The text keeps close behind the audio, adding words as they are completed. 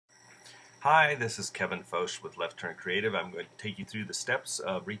Hi, this is Kevin Foch with Left Turn Creative. I'm going to take you through the steps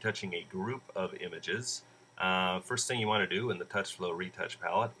of retouching a group of images. First thing you want to do in the Touchflow Retouch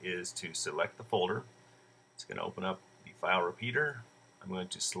palette is to select the folder. It's going to open up the file repeater. I'm going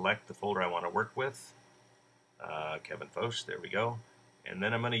to select the folder I want to work with, Kevin Foch, there we go. And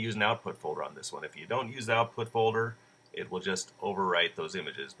then I'm going to use an output folder on this one. If you don't use the output folder, it will just overwrite those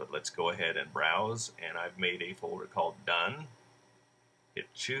images. But let's go ahead and browse, and I've made a folder called Done. Hit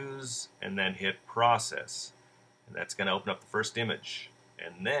choose and then hit process, and that's going to open up the first image,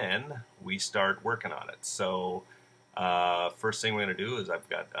 and then we start working on it. So first thing we're going to do is I've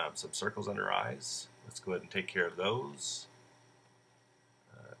got some circles under eyes. Let's go ahead and take care of those.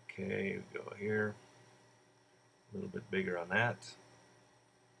 Okay, we go here, a little bit bigger on that,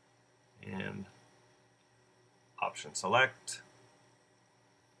 and option select,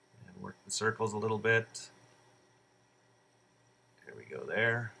 and work the circles a little bit. There we go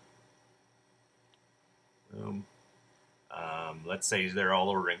there. Boom. Let's say they're all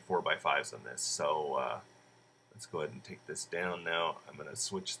ordering 4x5s on this, so let's go ahead and take this down now. I'm going to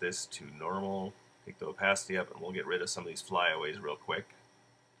switch this to normal, take the opacity up, and we'll get rid of some of these flyaways real quick.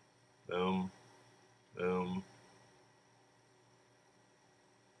 Boom, boom.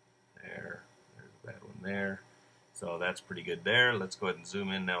 There's a bad one there. So that's pretty good there. Let's go ahead and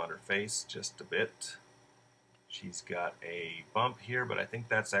zoom in now on her face just a bit. She's got a bump here, but I think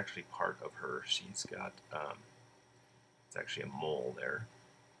that's actually part of her. She's got, it's actually a mole there.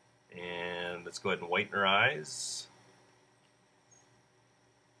 And let's go ahead and whiten her eyes.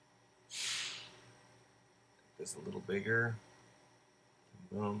 Make this a little bigger.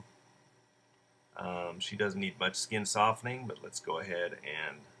 Boom. She doesn't need much skin softening, but let's go ahead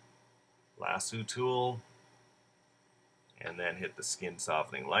and lasso tool, and then hit the skin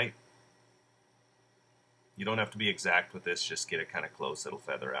softening light. You don't have to be exact with this, just get it kind of close, it'll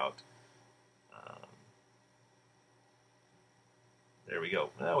feather out. There we go.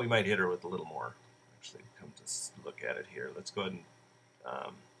 Well, we might hit her with a little more. Actually, come to look at it here. Let's go ahead and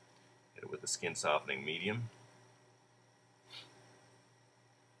hit it with the skin softening medium.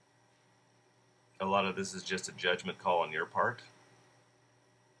 A lot of this is just a judgment call on your part.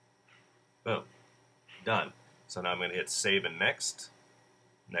 Boom. Done. So now I'm going to hit save and next.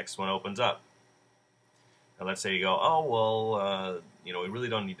 Next one opens up. Now let's say you go, oh, well, we really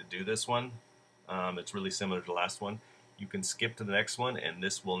don't need to do this one. It's really similar to the last one. You can skip to the next one, and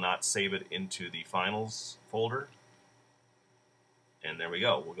this will not save it into the finals folder. And there we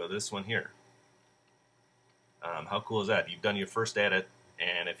go. We'll go this one here. How cool is that? You've done your first edit,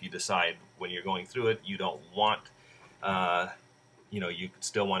 and if you decide when you're going through it you don't want, you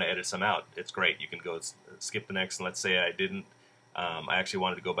still want to edit some out, it's great. You can go skip the next, and let's say I didn't. I actually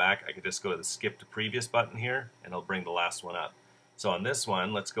wanted to go back. I could just go to the skip to previous button here, and it'll bring the last one up. So on this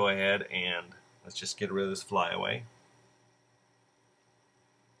one, let's go ahead and let's just get rid of this flyaway.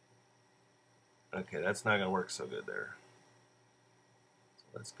 Okay, that's not going to work so good there. So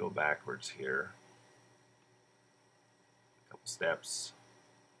let's go backwards here. A couple steps.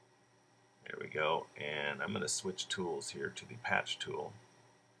 There we go. And I'm going to switch tools here to the patch tool.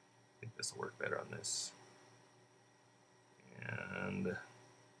 I think this will work better on this. And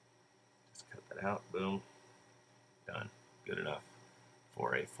just cut that out. Boom. Done. Good enough.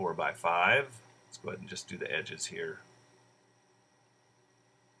 For a 4x5, let's go ahead and just do the edges here.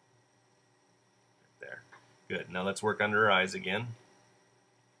 Right there. Good. Now let's work under her eyes again.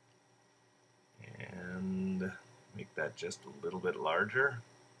 And make that just a little bit larger.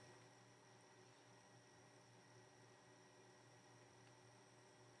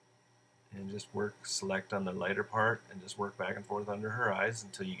 And just select on the lighter part, and just work back and forth under her eyes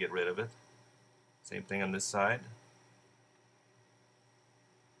until you get rid of it. Same thing on this side.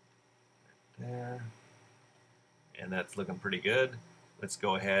 Right there. And that's looking pretty good. Let's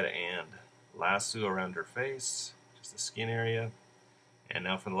go ahead and lasso around her face, just the skin area. And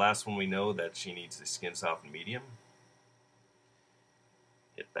now for the last one, we know that she needs the skin softened medium.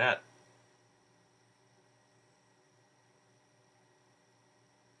 Hit that.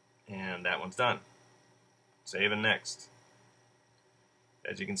 And that one's done. Save and next.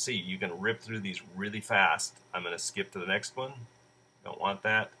 As you can see, you can rip through these really fast. I'm going to skip to the next one. Don't want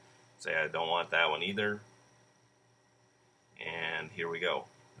that. Say I don't want that one either. And here we go.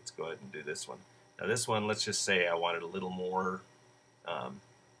 Let's go ahead and do this one. Now this one, let's just say I wanted a little more,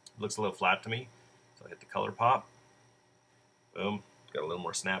 looks a little flat to me. So I hit the color pop. Boom. Got a little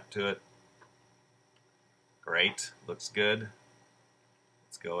more snap to it. Great. Looks good.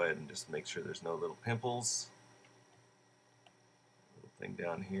 Let's go ahead and just make sure there's no little pimples. Little thing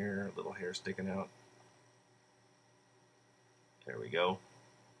down here, a little hair sticking out. There we go.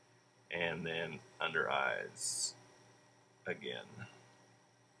 and then under eyes again.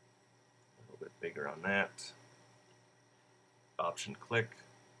 A little bit bigger on that. Option click.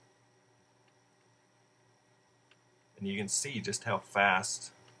 And you can see just how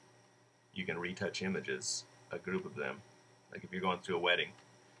fast you can retouch images, a group of them. Like if you're going through a wedding,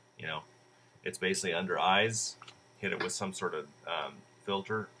 you know, it's basically under eyes, hit it with some sort of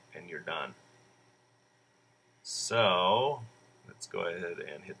filter, and you're done. So let's go ahead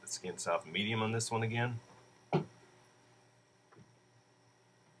and hit the skin soft medium on this one again. And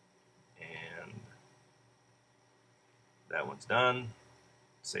that one's done.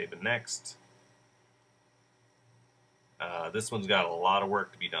 Save and next. This one's got a lot of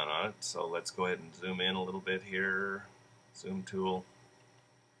work to be done on it, so let's go ahead and zoom in a little bit here. Zoom tool.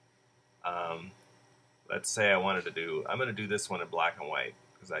 Let's say I'm going to do this one in black and white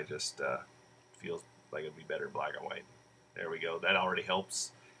because I just feels like it'd be better black and white. There we go. That already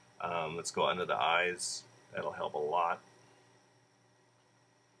helps. Let's go under the eyes. That'll help a lot.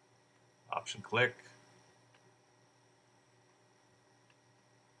 Option click.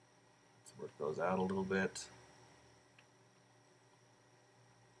 Let's work those out a little bit.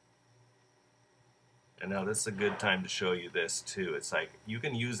 And now this is a good time to show you this too. It's like you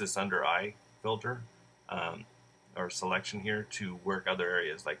can use this under eye filter or selection here to work other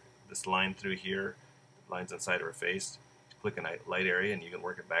areas, like this line through here, lines inside of her face. Click a light area and you can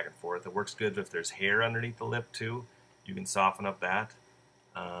work it back and forth. It works good if there's hair underneath the lip too. You can soften up that.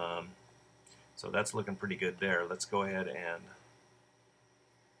 So that's looking pretty good there. Let's go ahead and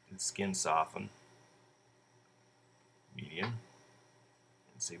do skin soften, medium,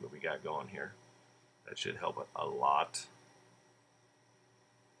 and see what we got going here. That should help a lot.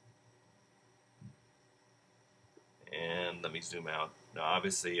 And let me zoom out. Now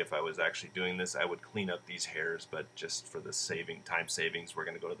obviously if I was actually doing this I would clean up these hairs, but just for the time savings we're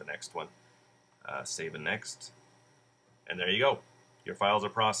going to go to the next one. Save and next. And there you go. Your files are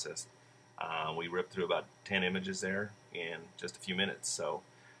processed. We ripped through about 10 images there in just a few minutes. So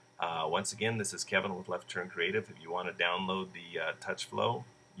once again, this is Kevin with Left Turn Creative. If you want to download the Touchflow,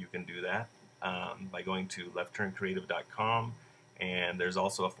 you can do that by going to leftturncreative.com, and there's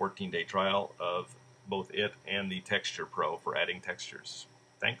also a 14-day trial of both it and the Texture Pro for adding textures.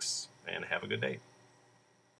 Thanks, and have a good day.